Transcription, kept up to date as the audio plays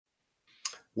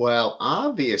Well,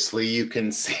 obviously you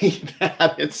can see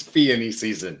that it's peony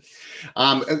season.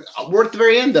 We're at the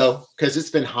very end though, because it's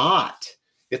been hot.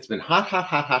 It's been hot, hot,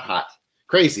 hot, hot, hot.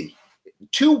 Crazy.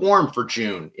 Too warm for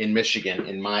June in Michigan,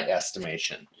 in my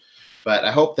estimation. But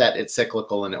I hope that it's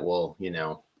cyclical and it will,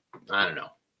 I don't know,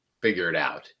 figure it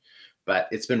out. But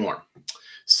it's been warm.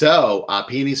 So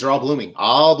peonies are all blooming,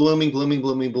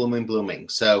 blooming, blooming.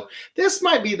 So this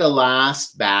might be the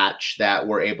last batch that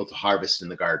we're able to harvest in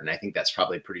the garden. I think that's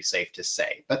probably pretty safe to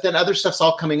say. But then other stuff's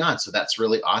all coming on, so that's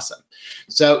really awesome.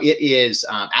 So it is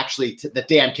actually the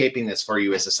day I'm taping this for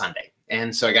you is a Sunday.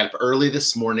 And so I got up early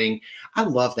this morning. I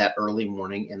love that early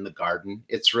morning in the garden.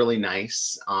 It's really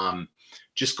nice.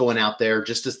 Just going out there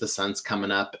just as the sun's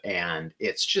coming up, and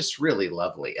it's just really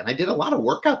lovely. And I did a lot of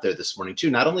work out there this morning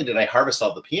too. Not only did I harvest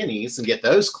all the peonies and get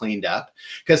those cleaned up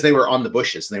because they were on the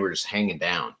bushes and they were just hanging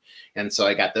down. And so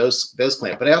I got those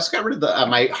cleaned up, but I also got rid of the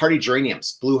my hardy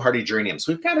geraniums, blue hardy geraniums.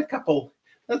 We've got a couple.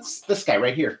 That's this guy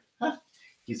right here. Huh?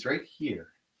 He's right here.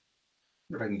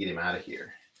 I wonder if I can get him out of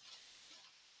here.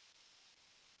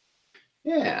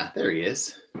 Yeah, there he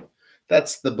is.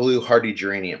 That's the blue hardy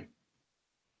geranium.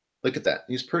 Look at that.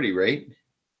 He's pretty, right?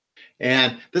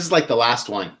 And this is like the last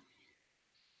one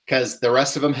because the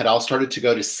rest of them had all started to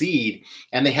go to seed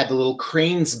and they had the little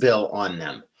crane's bill on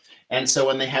them. And so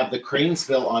when they have the crane's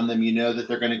bill on them, you know that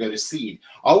they're going to go to seed.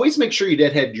 Always make sure you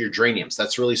deadhead your geraniums.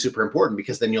 That's really super important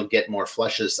because then you'll get more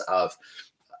flushes of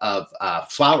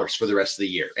flowers for the rest of the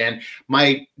year. And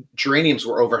my geraniums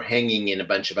were overhanging in a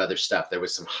bunch of other stuff. There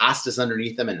was some hostas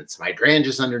underneath them and some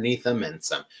hydrangeas underneath them and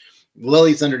some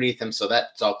lilies underneath them, so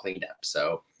that's all cleaned up.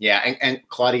 So yeah, and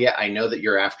Claudia, I know that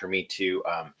you're after me to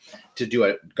do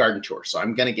a garden tour, so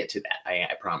I'm gonna get to that. I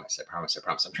promise. I'm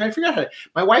trying to figure out how to,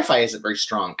 my Wi-Fi isn't very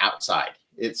strong outside.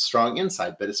 It's strong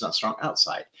inside, but it's not strong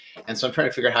outside. And so I'm trying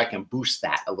to figure out how I can boost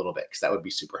that a little bit because that would be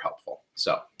super helpful.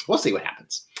 So we'll see what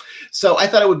happens. So I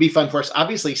thought it would be fun for us.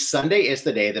 Obviously, Sunday is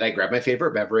the day that I grab my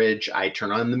favorite beverage. I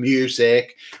turn on the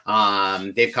music,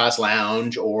 Dave Cause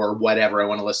Lounge or whatever I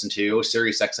want to listen to,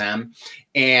 Sirius XM.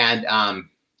 And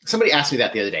somebody asked me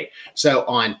that the other day. So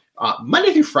on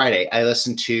Monday through Friday, I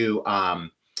listen to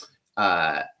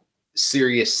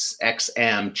Sirius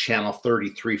XM channel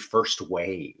 33 First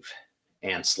Wave.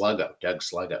 And Doug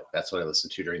Sluggo. That's what I listen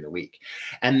to during the week.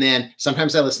 And then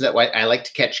sometimes I listen to, I like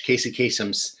to catch Casey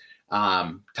Kasem's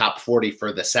top 40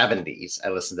 for the 70s. I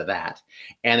listen to that.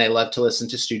 And I love to listen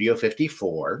to Studio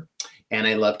 54. And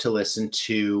I love to listen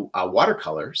to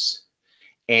Watercolors.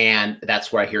 And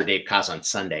that's where I hear Dave Cause on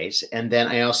Sundays. And then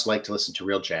I also like to listen to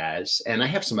real jazz. And I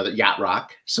have some other yacht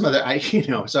rock, some other,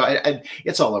 so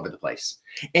it's all over the place.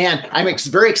 And I'm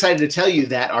very excited to tell you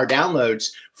that our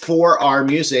downloads for our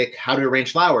music, How to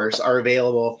Arrange Flowers, are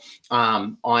available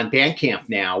on Bandcamp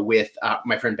now with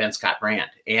my friend Ben Scott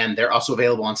Brand. And they're also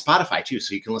available on Spotify too,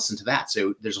 so you can listen to that.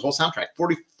 So there's a whole soundtrack,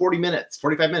 45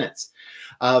 minutes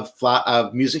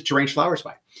of music to arrange flowers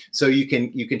by. So you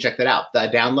can check that out.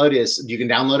 The download is, you can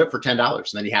download it for $10 and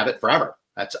then you have it forever.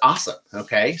 That's awesome.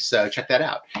 Okay, so check that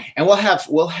out. And we'll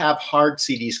have hard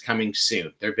CDs coming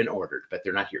soon. They've been ordered, but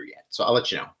they're not here yet. So I'll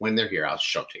let you know when they're here. I'll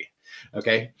show it to you.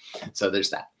 Okay, so there's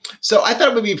that. So I thought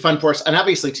it would be fun for us. And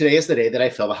obviously today is the day that I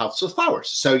fill the house with flowers.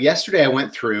 So yesterday I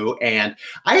went through and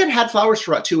I had flowers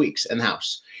for about 2 weeks in the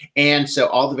house. And so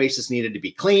all the vases needed to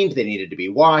be cleaned. They needed to be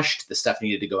washed. The stuff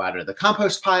needed to go out into the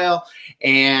compost pile.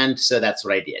 And so that's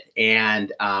what I did.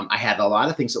 And I had a lot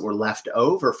of things that were left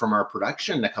over from our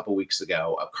production a couple weeks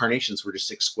ago. Carnations were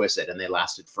just exquisite and they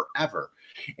lasted forever.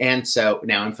 And so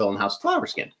now I'm filling the house with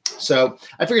flowers again. So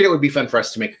I figured it would be fun for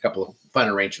us to make a couple of fun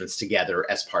arrangements together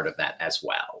as part of that as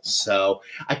well. So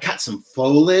I cut some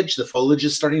foliage. The foliage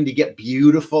is starting to get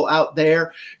beautiful out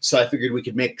there. So I figured we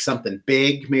could make something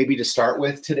big maybe to start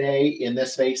with today in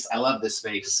this vase. I love this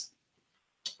vase.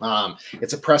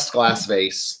 It's a pressed glass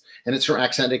vase and it's from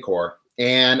Accent Decor.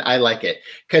 And I like it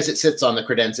because it sits on the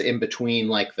credenza in between,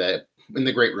 like in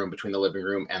the great room between the living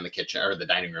room and the kitchen or the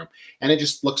dining room. And it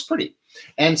just looks pretty.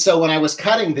 And so when I was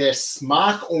cutting this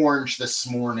mock orange this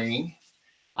morning,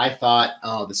 I thought,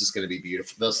 oh, this is going to be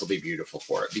beautiful. This will be beautiful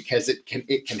for it because it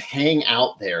can hang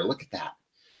out there. Look at that.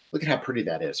 Look at how pretty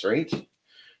that is, right?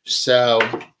 So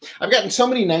I've gotten so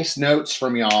many nice notes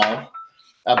from y'all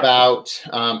about,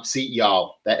 see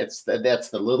y'all, that's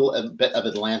the little bit of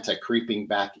Atlanta creeping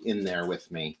back in there with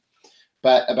me,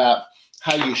 but about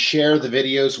how you share the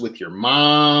videos with your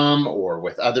mom or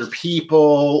with other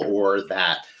people, or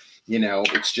that,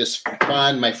 it's just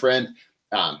fun. My friend,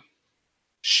 so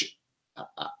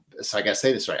I got to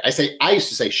say this right. I used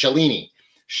to say Shalini.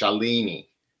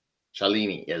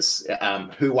 Shalini is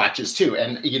who watches too.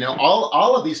 And, you know,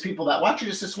 all of these people that watch are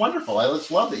just wonderful. I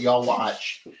just love that y'all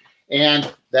watch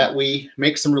and that we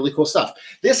make some really cool stuff.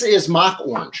 This is mock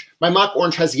orange. My mock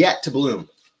orange has yet to bloom.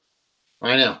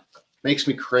 I know. Makes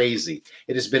me crazy.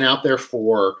 It has been out there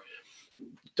for,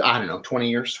 I don't know, 20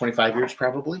 years, 25 years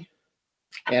probably.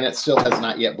 And it still has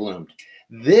not yet bloomed.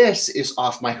 This is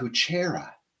off my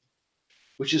Heuchera,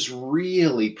 which is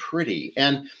really pretty.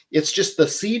 And it's just the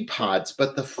seed pods,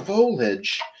 but the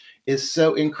foliage is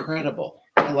so incredible.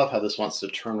 I love how this wants to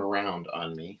turn around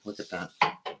on me. Look at that.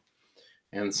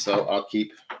 And so I'll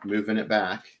keep moving it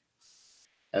back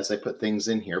as I put things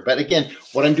in here. But again,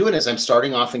 what I'm doing is I'm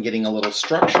starting off and getting a little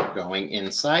structure going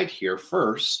inside here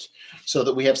first so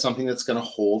that we have something that's going to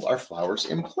hold our flowers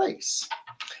in place.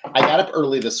 I got up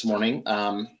early this morning.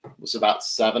 It was about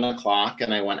 7 o'clock,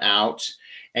 and I went out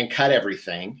and cut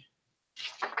everything.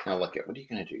 Now look at, what are you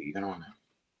going to do? You're going to want to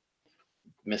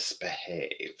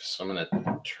misbehave. So I'm going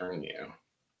to turn you.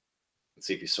 Let's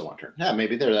see if you still want to turn. Yeah,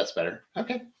 maybe there. That's better.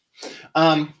 Okay.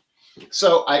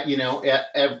 So I, you know,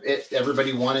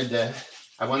 everybody wanted to,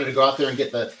 I wanted to go out there and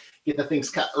get the things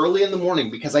cut early in the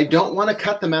morning because I don't want to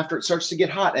cut them after it starts to get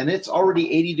hot, and it's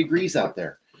already 80 degrees out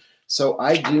there. So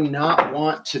I do not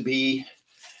want to be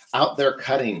out there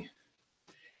cutting.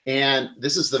 And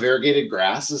this is the variegated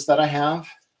grasses that I have.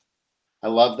 I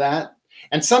love that.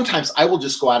 And sometimes I will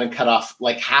just go out and cut off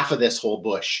like half of this whole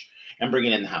bush and bring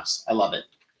it in the house. I love it.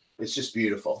 It's just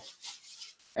beautiful.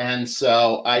 And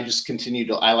so I just continue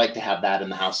to, I like to have that in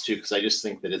the house too, because I just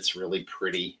think that it's really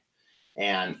pretty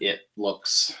and it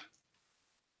looks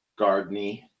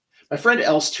gardeny. My friend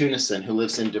Else Tunison, who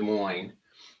lives in Des Moines,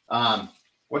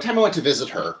 one time I went to visit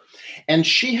her and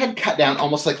she had cut down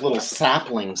almost like little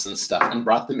saplings and stuff and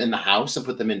brought them in the house and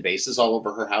put them in vases all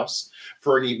over her house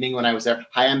for an evening when I was there.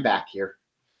 Hi, I'm back here.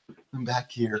 I'm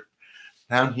back here.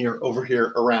 Down here, over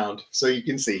here, around, so you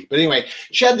can see. But anyway,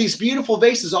 she had these beautiful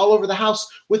vases all over the house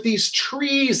with these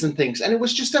trees and things, and it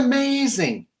was just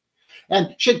amazing.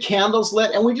 And she had candles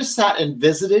lit, and we just sat and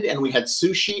visited, and we had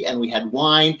sushi, and we had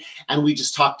wine, and we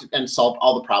just talked and solved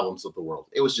all the problems of the world.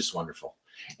 It was just wonderful.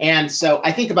 And so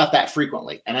I think about that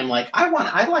frequently, and I'm like, I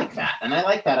like that, and I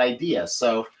like that idea.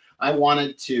 So I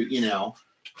wanted to, you know,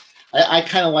 I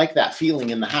kind of like that feeling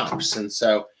in the house, and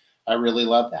so I really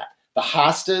love that. The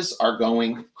hostas are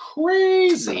going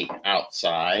crazy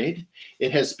outside.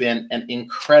 It has been an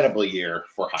incredible year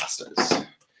for hostas.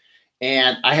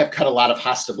 And I have cut a lot of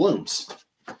hosta blooms.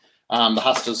 The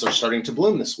hostas are starting to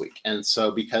bloom this week. And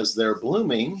so because they're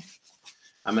blooming,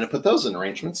 I'm going to put those in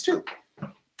arrangements too.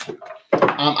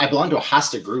 I belong to a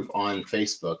hosta group on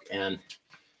Facebook. And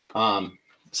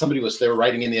they were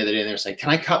writing in the other day and they were saying, can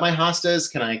I cut my hostas?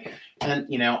 Can I? And,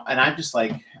 you know, and I'm just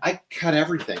like, I cut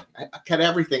everything. I cut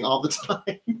everything all the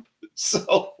time.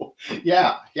 So,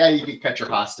 yeah, you can cut your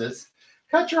hostas.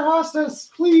 Cut your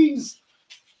hostas, please.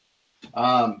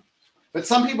 But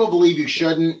some people believe you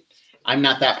shouldn't. I'm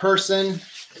not that person.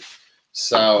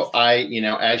 So you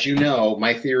know, as you know,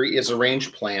 my theory is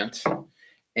arrange plant.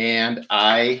 And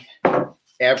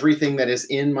everything that is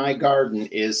in my garden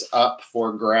is up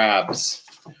for grabs.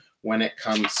 When it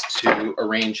comes to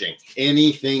arranging,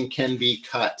 anything can be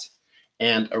cut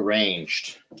and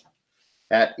arranged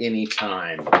at any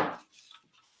time.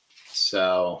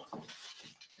 So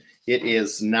it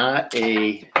is not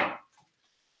a,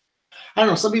 I don't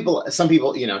know. Some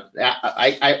people, you know,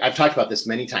 I've talked about this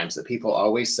many times that people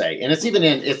always say, and it's even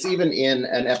in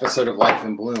an episode of Life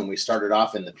in Bloom. We started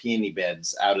off in the peony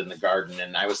beds out in the garden,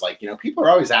 and I was like, you know, people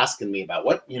are always asking me about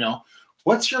what, you know,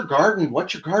 what's your garden?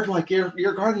 What's your garden like?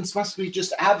 Your gardens must be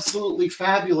just absolutely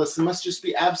fabulous. It must just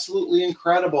be absolutely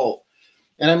incredible.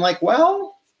 And I'm like,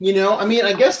 well, you know, I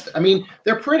mean,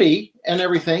 they're pretty and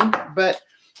everything, but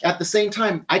at the same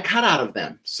time, I cut out of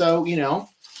them. So, you know,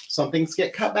 some things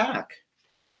get cut back.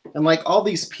 And like all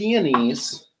these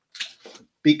peonies,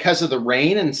 because of the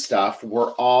rain and stuff,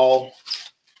 were all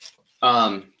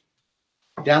down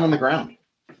on the ground.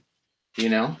 You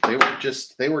know,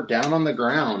 they were down on the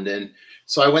ground. And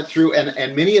so I went through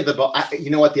and many of the, you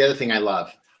know what, the other thing I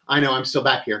love, I know I'm still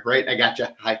back here, right? I got you.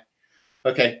 Hi.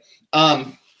 Okay.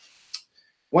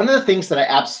 One of the things that I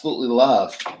absolutely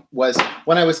love was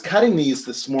when I was cutting these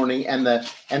this morning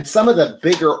and some of the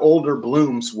bigger, older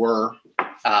blooms were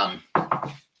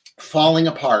falling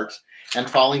apart and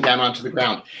falling down onto the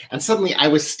ground. And suddenly I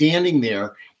was standing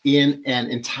there in an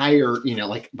entire, you know,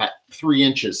 like about 3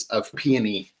 inches of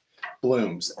peony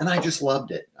blooms. And I just loved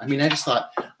it. I mean, I just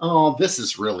thought, oh, this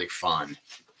is really fun.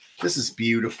 This is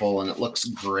beautiful and it looks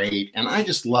great. And I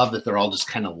just love that they're all just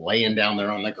kind of laying down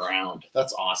there on the ground.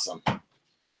 That's awesome.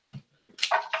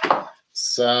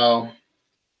 So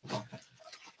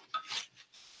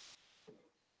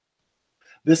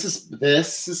This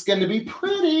is going to be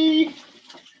pretty.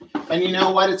 And you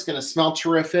know what? It's going to smell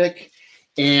terrific.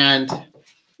 And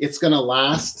it's going to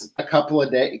last a couple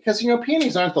of days. Because, you know,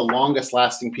 peonies aren't the longest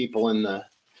lasting people in the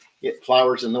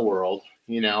flowers in the world,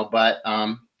 you know. But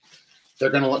they're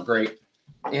going to look great.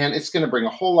 And it's going to bring a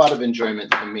whole lot of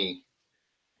enjoyment to me.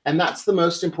 And that's the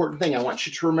most important thing. I want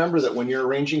you to remember that when you're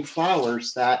arranging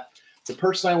flowers, that the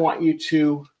person I want you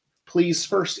to please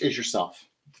first is yourself.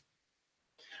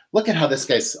 Look at how this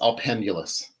guy's all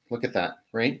pendulous. Look at that,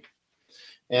 right?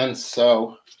 And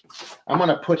so I'm going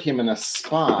to put him in a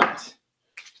spot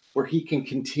where he can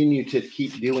continue to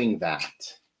keep doing that.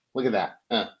 Look at that.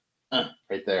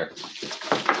 Right there.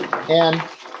 And,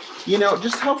 you know,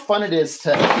 just how fun it is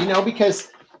to, you know,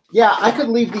 because, yeah, I could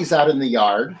leave these out in the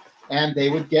yard and they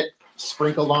would get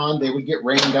sprinkled on. They would get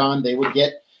rained on. They would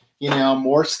get, you know,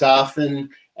 more stuff and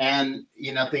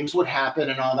you know, things would happen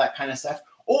and all that kind of stuff.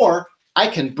 Or I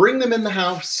can bring them in the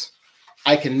house.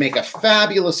 I can make a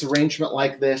fabulous arrangement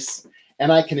like this,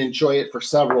 and I can enjoy it for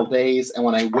several days. And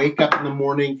when I wake up in the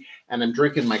morning and I'm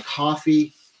drinking my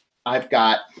coffee, I've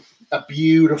got a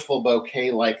beautiful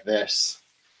bouquet like this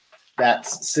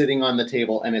that's sitting on the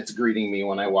table, and it's greeting me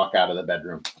when I walk out of the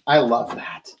bedroom. I love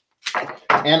that.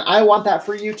 And I want that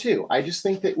for you too. I just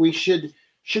think that we should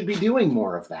be doing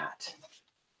more of that.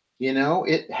 You know,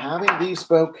 having these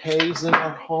bouquets in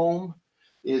our home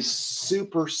is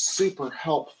super, super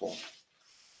helpful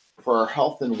for our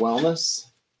health and wellness.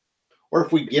 Or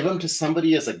if we give them to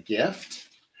somebody as a gift.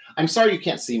 I'm sorry you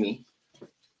can't see me.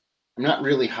 I'm not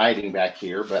really hiding back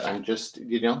here, but I'm just,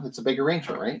 you know, it's a big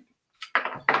arrangement, right?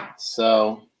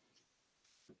 So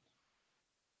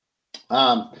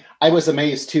I was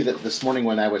amazed too that this morning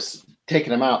when I was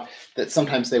taking them out, that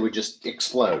sometimes they would just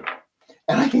explode.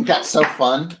 And I think that's so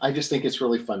fun. I just think it's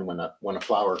really fun when a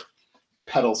flower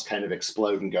petals kind of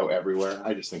explode and go everywhere.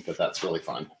 I just think that that's really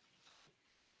fun.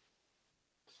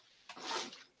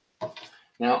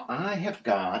 Now I have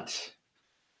got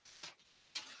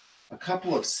a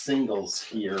couple of singles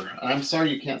here. I'm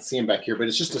sorry you can't see them back here, but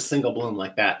it's just a single bloom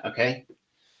like that, okay?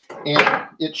 And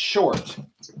it's short.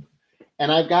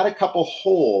 And I've got a couple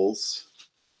holes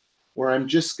where I'm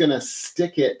just going to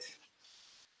stick it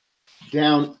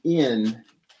down in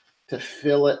to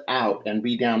fill it out and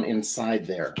be down inside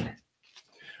there.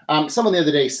 Someone the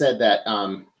other day said that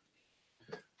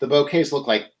the bouquets look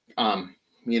like,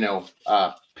 you know,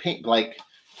 paint, like,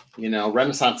 you know,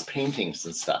 Renaissance paintings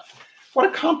and stuff.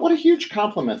 What a huge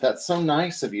compliment. That's so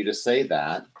nice of you to say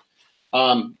that.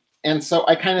 And so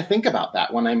I kind of think about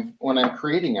that when I'm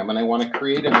creating them, and I want to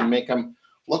create them and make them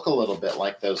look a little bit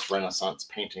like those Renaissance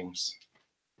paintings.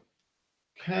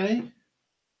 Okay.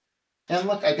 And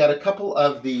look, I got a couple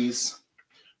of these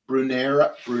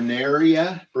Brunaria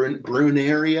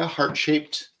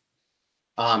heart-shaped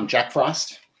Jack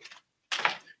Frost.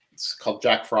 It's called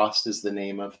Jack Frost is the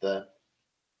name of the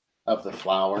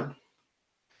flower,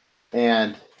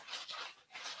 and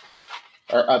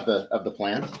or of the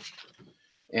plant.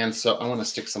 And so I want to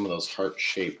stick some of those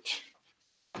heart-shaped.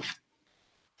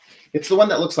 It's the one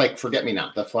that looks like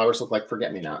forget-me-not. The flowers look like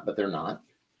forget-me-not, but they're not.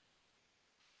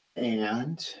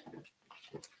 And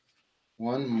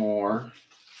one more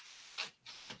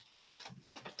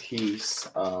piece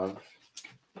of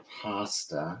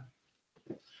hosta.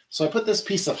 So I put this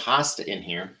piece of hosta in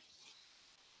here.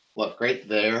 Look, right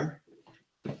there.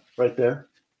 Right there.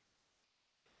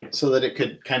 So that it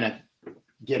could kind of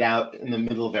get out in the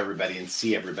middle of everybody and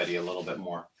see everybody a little bit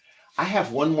more. I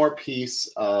have one more piece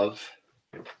of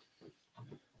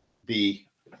the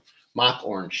mock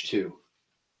orange too.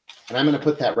 And I'm going to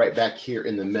put that right back here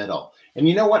in the middle. And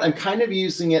you know what? I'm kind of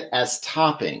using it as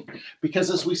topping,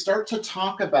 because as we start to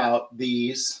talk about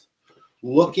these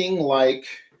looking like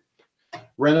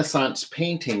Renaissance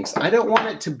paintings, I don't want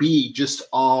it to be just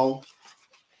all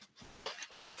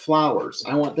flowers.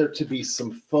 I want there to be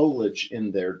some foliage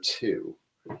in there too.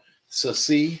 So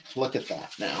see, look at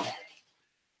that now.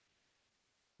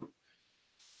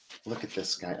 Look at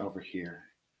this guy over here.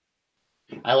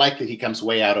 I like that he comes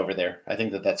way out over there. I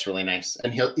think that that's really nice.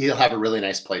 And he'll have a really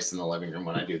nice place in the living room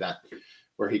when I do that,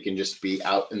 where he can just be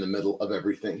out in the middle of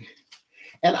everything.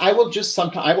 And I will just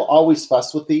sometimes, I will always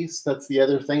fuss with these. That's the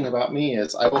other thing about me,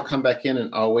 is I will come back in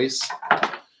and always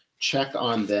check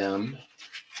on them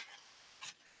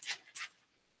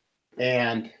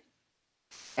and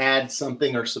add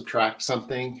something or subtract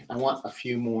something. I want a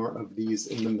few more of these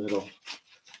in the middle.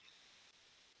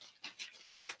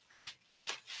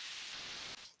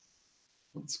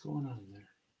 What's going on there?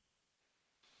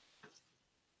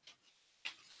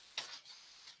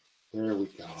 There we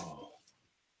go.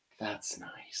 That's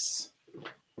nice.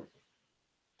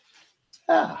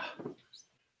 Ah,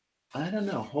 I don't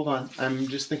know. Hold on. I'm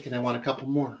just thinking I want a couple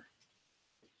more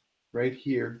right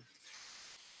here.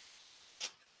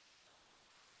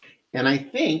 And I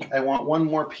think I want one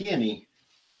more peony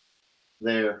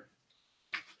there,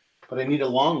 but I need a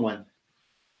long one.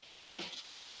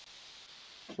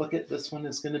 Look at this one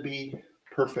is going to be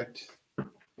perfect.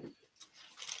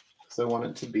 So I want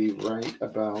it to be right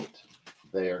about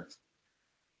there.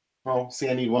 Oh, see,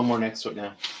 I need one more next to it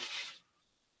now.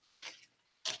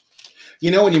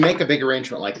 You know, when you make a big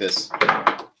arrangement like this,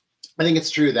 I think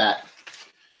it's true that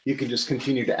you can just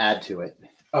continue to add to it.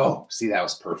 Oh, see, that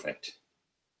was perfect.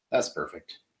 That's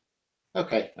perfect.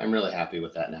 Okay, I'm really happy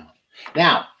with that now.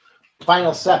 Now,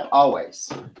 final step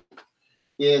always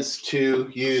is to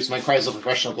use my Chrysal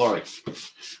Professional Glory.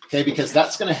 Okay, because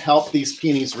that's going to help these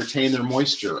peonies retain their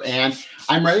moisture. And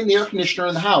I'm running the air conditioner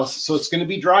in the house, so it's going to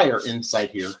be drier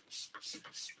inside here.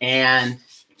 And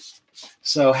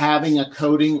so having a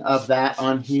coating of that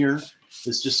on here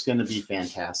is just going to be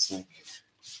fantastic.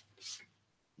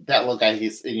 That little guy,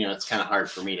 he's, you know, it's kind of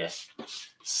hard for me to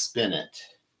spin it.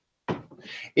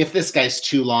 If this guy's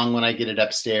too long when I get it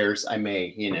upstairs, I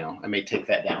may, you know, I may take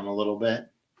that down a little bit,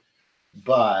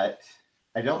 but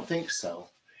I don't think so.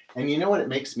 And you know what it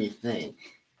makes me think?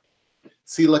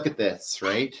 See, look at this,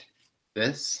 right?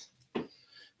 This.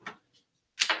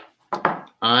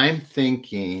 I'm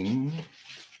thinking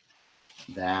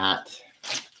that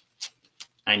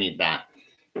I need that.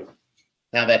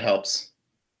 Now that helps.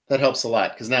 That helps a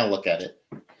lot because now look at it.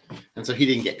 And so he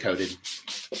didn't get coated.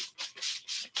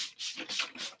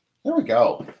 There we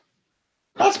go.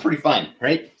 That's pretty fun,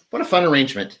 right? What a fun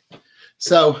arrangement.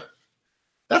 So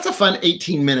that's a fun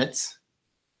 18 minutes,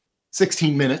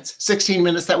 16 minutes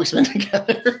that we spent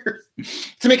together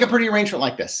to make a pretty arrangement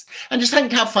like this. And just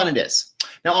think how fun it is.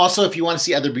 Now, also, if you want to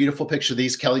see other beautiful pictures of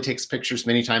these, Kelly takes pictures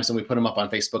many times and we put them up on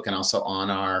Facebook and also on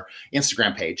our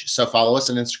Instagram page. So follow us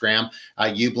on Instagram,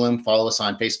 YouBloom. Follow us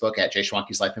on Facebook at J.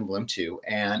 Schwanke's Life in Bloom too.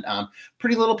 And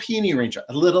pretty little peony arrangement,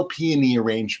 a little peony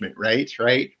arrangement, right?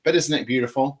 But isn't it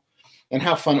beautiful? And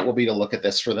how fun it will be to look at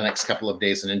this for the next couple of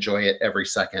days and enjoy it every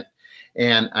second.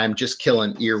 And I'm just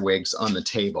killing earwigs on the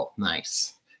table.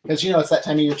 Nice. Because, you know, it's that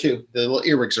time of year too. The little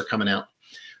earwigs are coming out.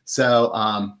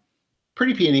 So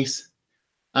pretty peonies.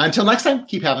 Until next time,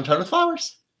 keep having fun with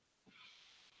flowers.